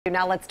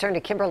Now let's turn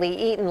to Kimberly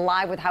Eaton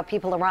live with how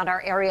people around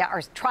our area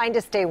are trying to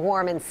stay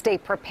warm and stay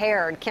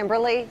prepared.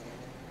 Kimberly?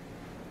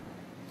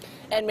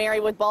 And Mary,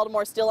 with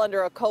Baltimore still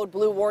under a code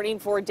blue warning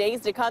for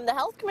days to come, the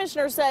health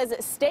commissioner says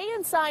stay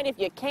inside if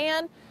you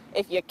can.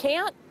 If you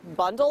can't,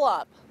 bundle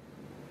up.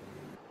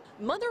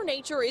 Mother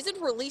Nature isn't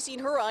releasing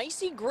her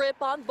icy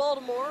grip on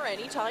Baltimore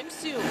anytime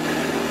soon.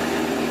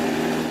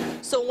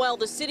 So while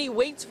the city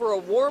waits for a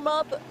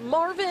warm-up,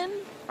 Marvin,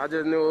 I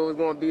just knew it was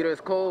going to be this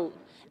cold.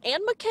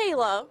 and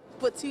Michaela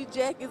Put 2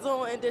 jackets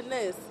on and then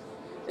this.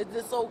 It's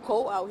just so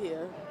cold out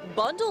here.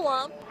 bundle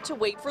up to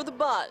wait for the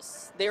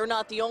bus. They're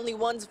not the only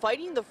ones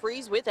fighting the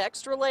freeze with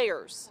extra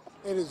layers.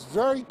 It is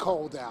very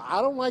cold out.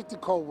 I don't like the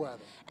cold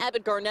weather.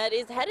 Abbott Garnett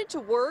is headed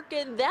to work,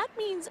 and that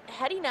means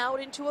heading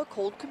out into a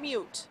cold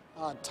commute.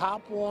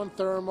 Top on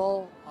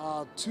thermal,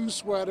 2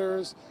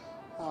 sweaters.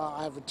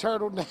 I have a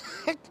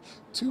turtleneck,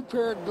 2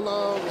 pair of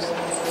gloves.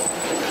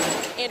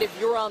 And if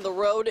you're on the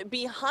road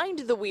behind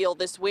the wheel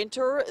this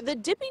winter, the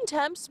dipping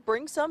temps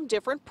bring some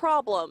different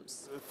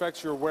problems. It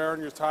affects your wear on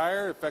your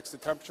tire, it affects the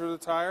temperature of the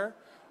tire,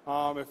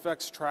 it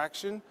affects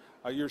traction,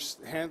 your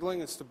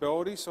handling and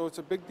stability, so it's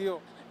a big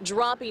deal.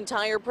 Dropping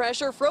tire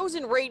pressure,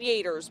 frozen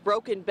radiators,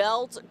 broken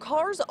belts,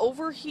 cars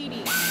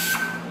overheating.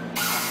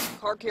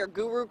 Car care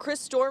guru Chris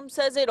Storm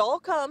says it all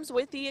comes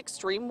with the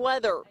extreme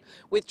weather,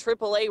 with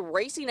AAA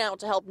racing out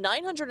to help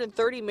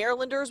 930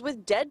 Marylanders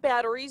with dead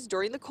batteries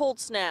during the cold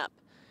snap.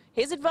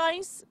 His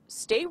advice,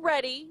 stay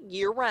ready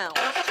year-round.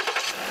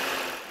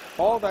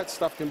 All that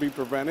stuff can be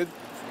prevented.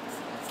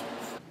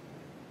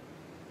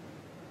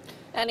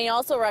 And he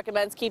also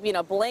recommends keeping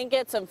a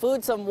blanket, some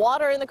food, some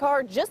water in the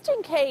car just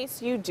in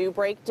case you do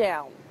break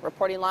down.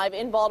 Reporting live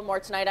in Baltimore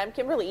tonight, I'm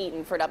Kimberly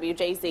Eaton for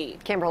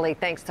WJZ. Kimberly,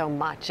 thanks so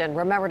much. And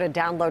remember to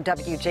download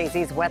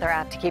WJZ's weather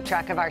app to keep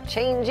track of our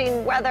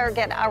changing weather.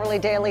 Get hourly,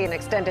 daily, and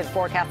extended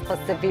forecasts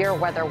plus severe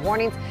weather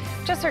warnings.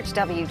 Just search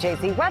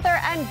WJZ Weather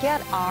and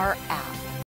get our app.